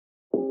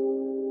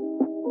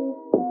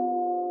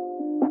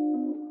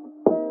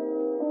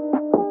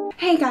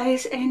Hey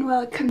guys, and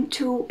welcome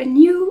to a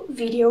new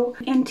video,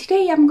 and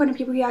today I'm going to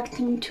be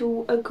reacting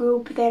to a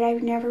group that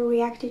I've never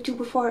reacted to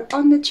before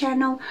on the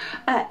channel.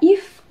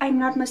 If I'm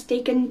not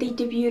mistaken, they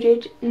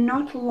debuted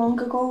not long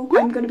ago.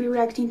 I'm going to be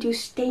reacting to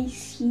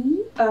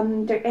STAYC,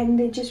 and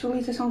they just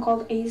released a song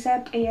called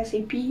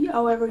ASAP,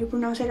 however you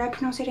pronounce it. I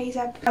pronounce it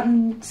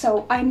ASAP.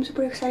 So I'm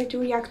super excited to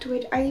react to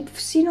it. I've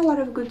seen a lot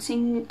of good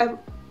things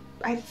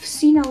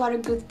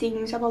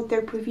about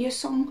their previous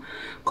song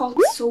called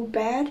So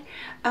Bad,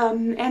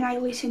 and I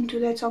listened to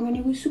that song and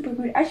it was super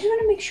good. I just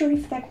want to make sure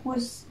if that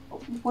was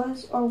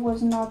or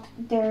was not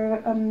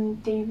their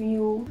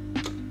debut.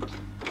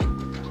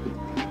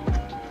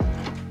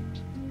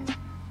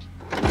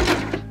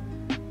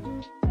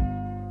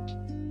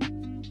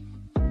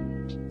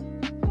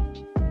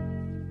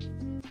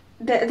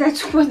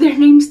 That's what their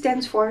name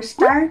stands for.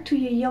 Star to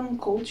your young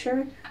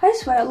culture. I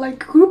swear, like,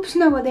 groups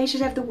nowadays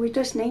just have the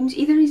weirdest names.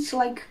 Either it's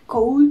like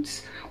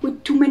codes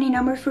with too many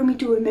numbers for me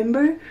to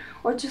remember,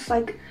 or just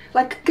like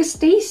cause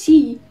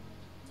STAYC,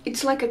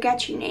 it's like a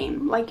catchy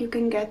name, like you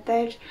can get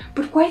that.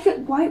 But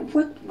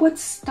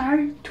what's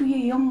Star to your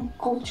young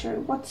culture?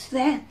 What's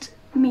that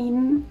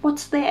mean?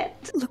 What's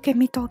that? Look at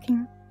me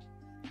talking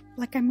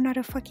like I'm not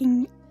a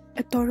fucking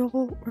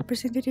adorable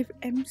representative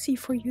MC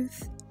for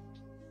youth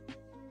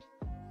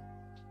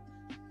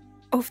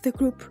of the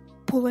group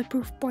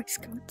Bulletproof Boy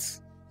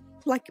Scouts.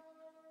 Like,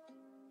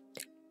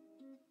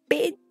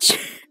 bitch.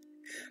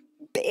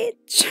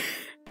 Bitch.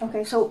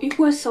 Okay, so it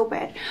was So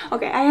Bad.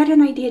 Okay, I had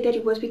an idea that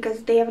it was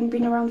because they haven't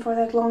been around for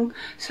that long,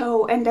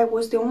 so, and that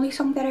was the only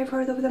song that I've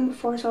heard of them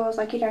before, so I was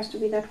like, it has to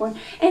be that one.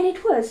 And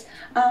it was.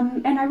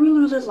 And I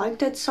really liked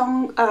that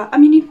song. I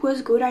mean, it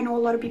was good. I know a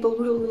lot of people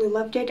really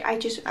loved it. I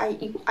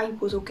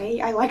was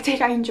okay. I liked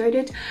it. I enjoyed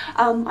it.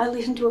 I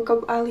listened to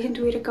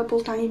it a couple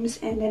times,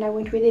 and then I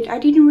went with it. I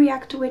didn't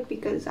react to it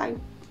because I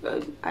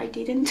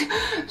didn't.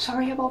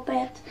 Sorry about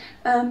that.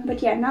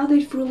 But yeah, now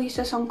they've released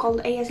a song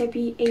called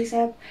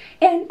ASAP,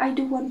 and I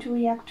do want to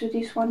react to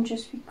this one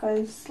just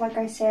because, like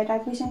I said,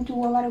 I've listened to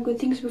a lot of good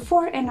things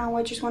before, and now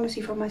I just want to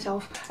see for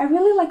myself. I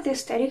really like the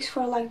aesthetics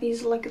for like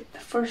these, like the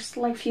first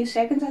like few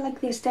seconds. I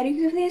like the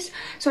aesthetics of this,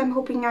 so I'm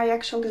hoping I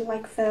actually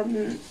like the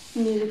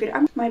music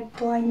video. My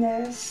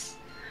blindness.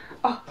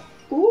 Oh.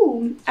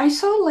 Ooh, I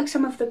saw like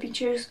some of the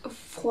pictures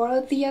for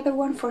the other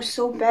one, for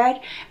So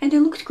Bad, and they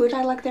looked good.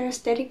 I like their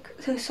aesthetic,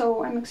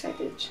 so I'm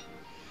excited.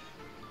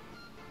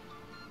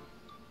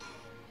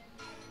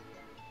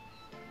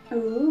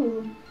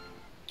 Ooh.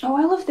 Oh,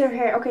 I love their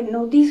hair. Okay,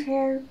 no, this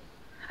hair,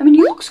 I mean,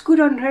 it looks good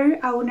on her.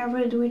 I would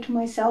never do it to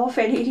myself,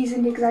 and it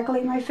isn't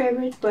exactly my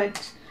favorite,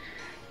 but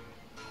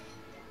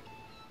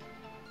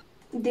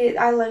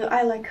I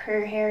like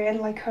her hair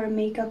and like her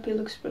makeup. It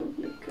looks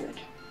really good.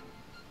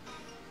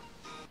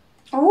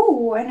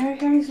 Oh, and her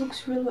hair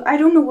looks really... I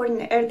don't know what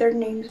their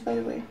names, by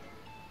the way.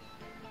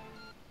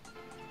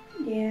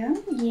 Yeah.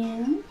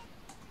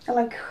 I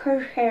like her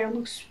hair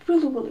looks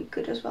really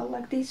good as well.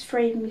 Like, this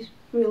frame is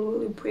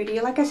really pretty.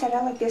 Like I said,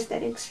 I like the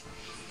aesthetics.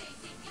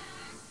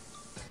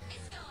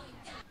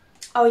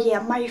 Oh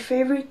yeah, my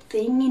favorite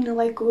thing in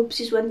like groups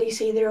is when they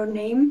say their own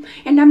name.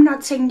 And I'm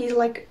not saying this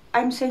like...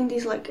 I'm saying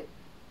this like...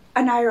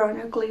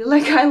 unironically,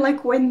 like I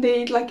like when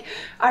they like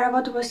are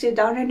about to sit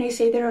down and they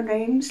say their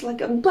names, like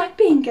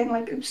Blackpink and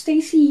like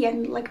STAYC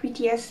and like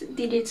BTS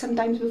did it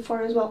sometimes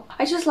before as well.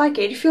 I just like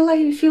it. It feels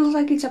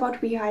like it's about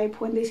to be hype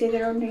when they say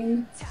their own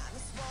name.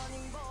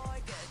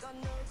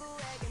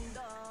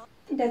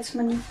 That's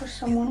money for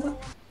someone.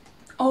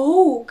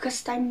 Oh,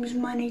 because time is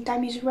money,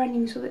 time is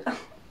running, so that,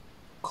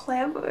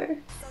 clever.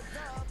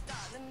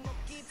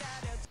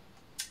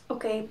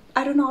 Okay,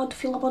 I don't know how to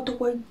feel about the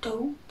word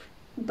dope,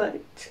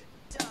 but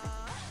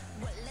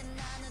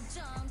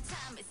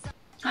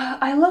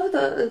I love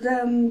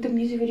the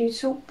music video.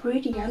 It's so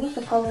pretty. I love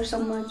the color so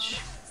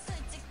much.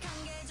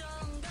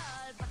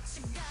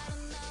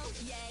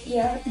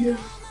 Yeah.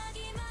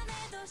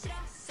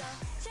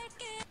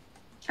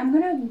 I'm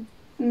gonna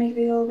make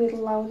it a little bit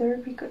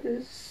louder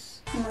because,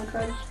 oh my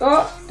god.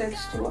 Oh,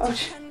 that's too loud.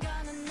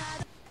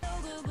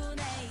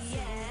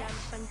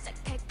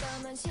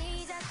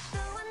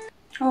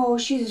 Oh,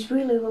 she's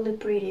really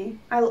pretty.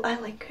 I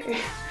like her.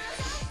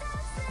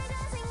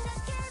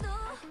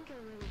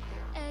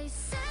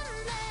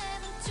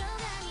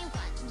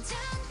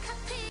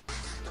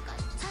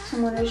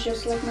 Someone is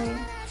just like me.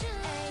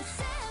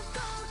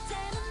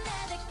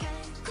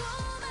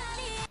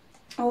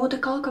 Oh, the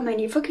color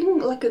comedy. Fucking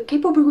like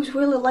K-pop groups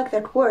really like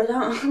that word,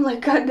 huh?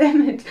 Like, god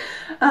damn it.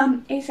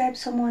 ASAP,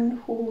 someone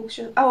who looks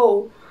just...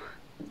 Oh,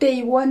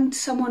 they want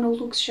someone who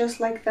looks just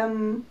like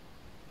them.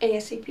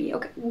 ASAP.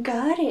 Okay,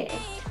 got it.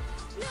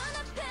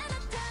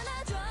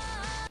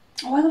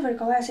 Oh, I love her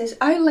glasses.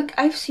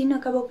 I've seen a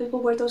couple people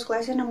wear those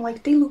glasses and I'm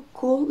like, they look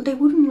cool. They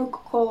wouldn't look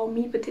cool on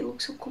me, but they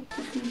look so cool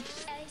with me.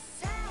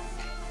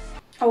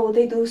 Oh,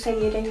 they do say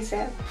it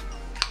ASAP.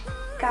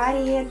 Got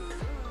it.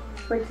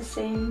 We're the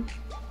same.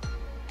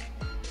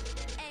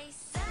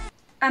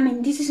 I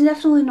mean, this is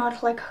definitely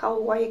not like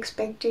how I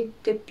expected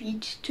the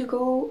beat to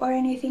go or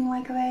anything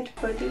like that,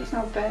 but it's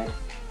not bad.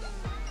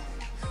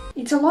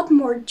 It's a lot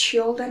more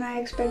chill than I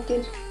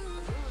expected.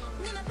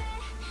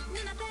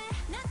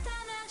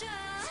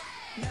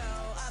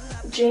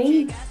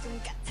 Jade,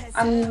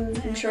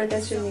 I'm sure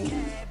that's her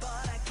name.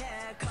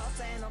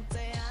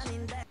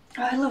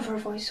 I love her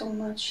voice so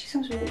much. She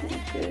sounds really,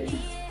 really good.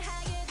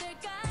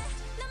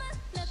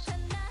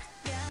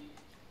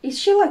 Is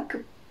she like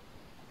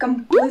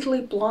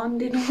completely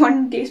blonde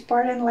in this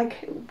part and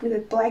like with a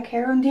black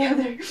hair on the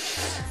other?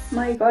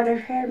 My god, her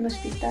hair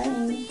must be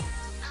dying.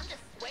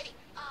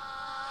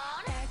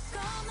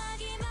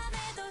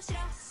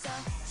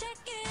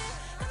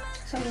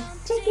 Sorry,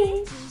 check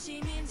it.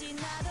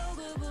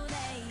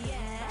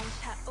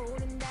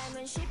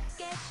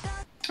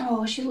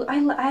 Oh,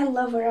 I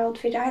love her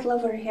outfit. I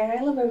love her hair.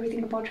 I love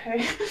everything about her.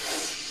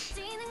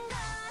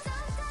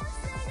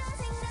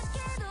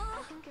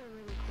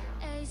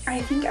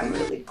 I think I'm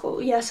really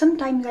cool. Yeah,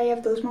 sometimes I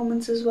have those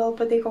moments as well,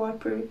 but they go up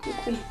pretty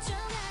quickly.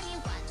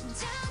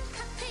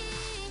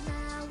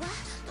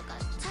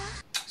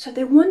 So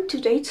they want to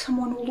date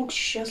someone who looks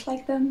just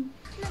like them.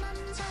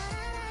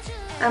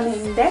 I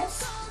mean,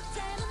 that's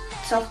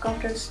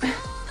self-conscious.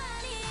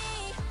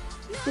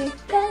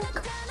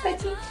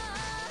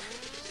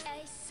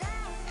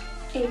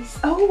 Ace.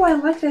 Oh, I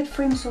like that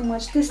frame so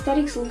much. The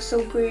aesthetics look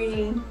so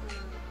pretty.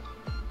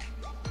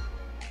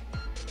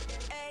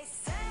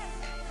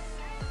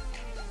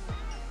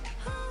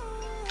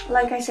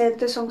 Like I said,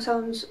 the song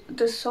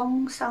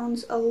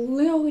sounds a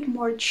little bit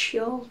more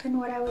chill than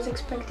what I was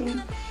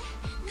expecting.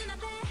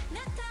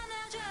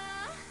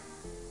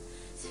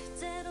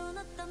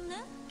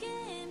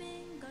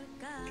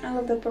 I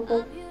love the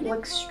purple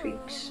like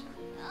streaks.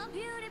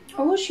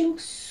 Oh, she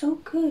looks so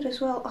good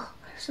as well. Oh,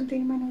 I have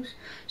something in my nose.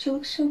 She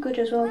looks so good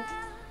as well.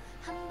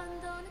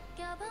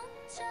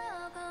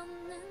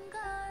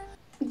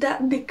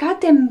 The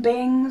goddamn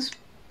bangs,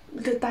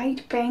 the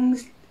tight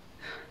bangs,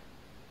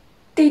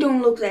 they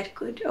don't look that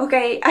good.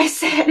 Okay, I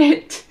said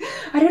it.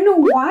 I don't know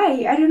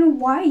why. I don't know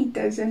why it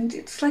doesn't.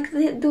 It's like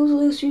those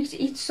little streaks.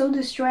 It's so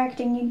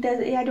distracting. It does.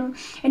 I don't.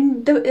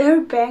 And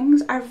their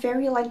bangs are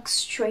very like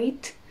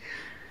straight.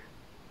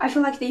 I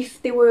feel like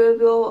if they were a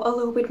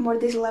little bit more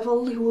this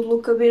level, it would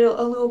look a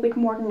little bit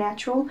more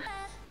natural.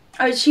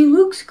 She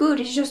looks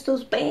good. It's just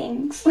those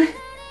bangs.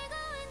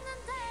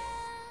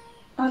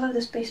 I love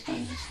the space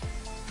bangs.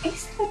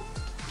 Is that?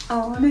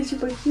 Oh, they're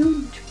super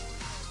cute.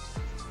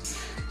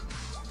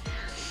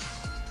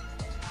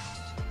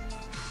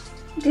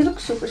 They look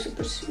super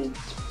sweet.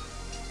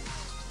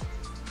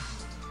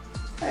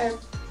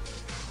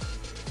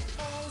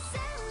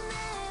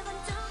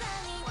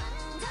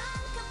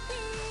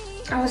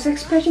 I was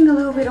expecting a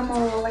little bit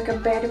more like a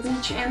bad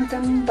beach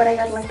anthem, but I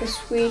got like a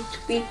sweet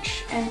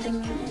beach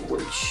anthem,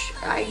 which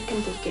I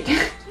can take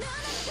it.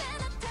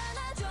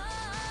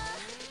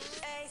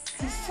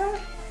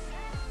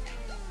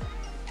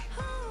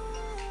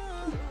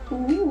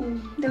 Ooh,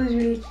 that was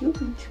really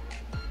cute.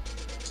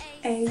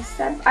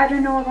 ASAP. I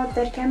don't know about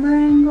that camera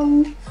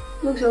angle.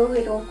 Looks a little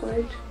bit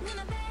awkward.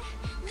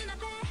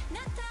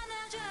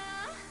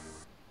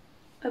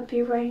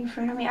 Appear right in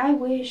front of me. I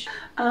wish.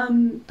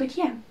 But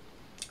yeah,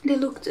 they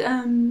looked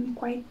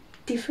quite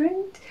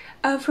different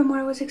from what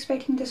I was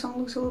expecting. The song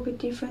looks a little bit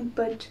different,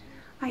 but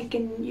I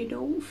can, you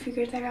know,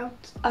 figure that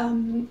out.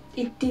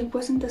 It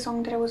wasn't the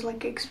song that I was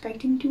like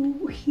expecting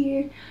to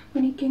hear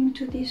when it came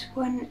to this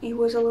one. It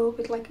was a little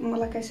bit like more,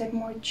 like I said,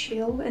 more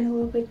chill and a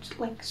little bit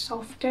like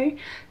softer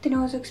than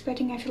I was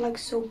expecting. I feel like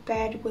So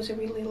Bad was a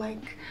really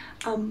like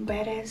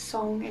badass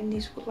song, and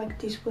this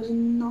was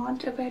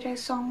not a badass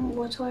song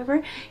whatsoever.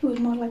 It was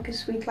more like a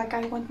sweet, like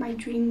I want my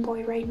dream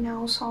boy right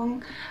now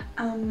song.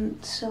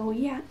 So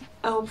yeah,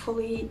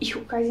 hopefully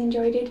you guys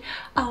enjoyed it.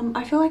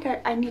 I feel like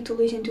I need to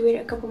listen to it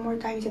a couple more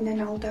times and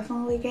then I'll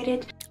definitely get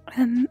it.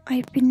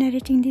 I've been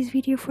editing this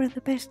video for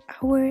the past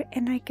hour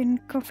and I can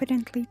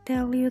confidently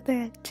tell you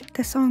that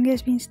the song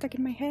has been stuck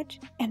in my head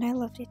and I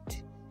loved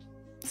it.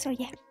 So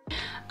yeah.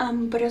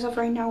 But as of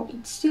right now,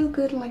 it's still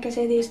good. Like I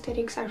said, the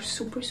aesthetics are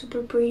super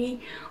pretty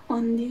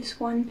on this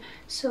one.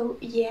 So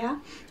yeah,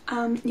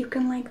 you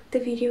can like the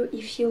video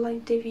if you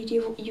like the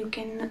video. You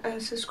can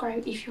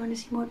subscribe if you want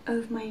to see more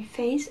of my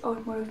face or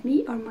more of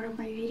me or more of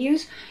my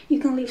videos. You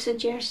can leave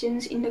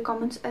suggestions in the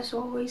comments as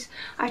always.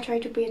 I try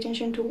to pay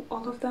attention to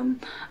all of them.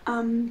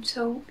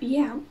 So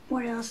yeah,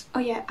 what else? Oh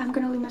yeah, I'm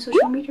gonna leave my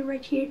social media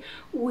right here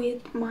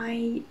with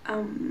my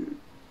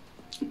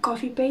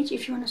coffee page.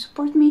 If you want to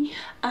support me,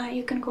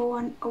 you can go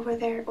on over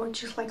there or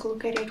just like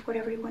look at it,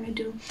 whatever you want to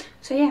do.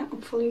 So yeah,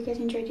 hopefully you guys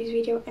enjoyed this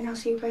video and I'll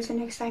see you guys the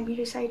next time you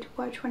decide to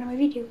watch one of my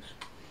videos.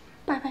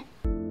 Bye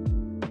bye.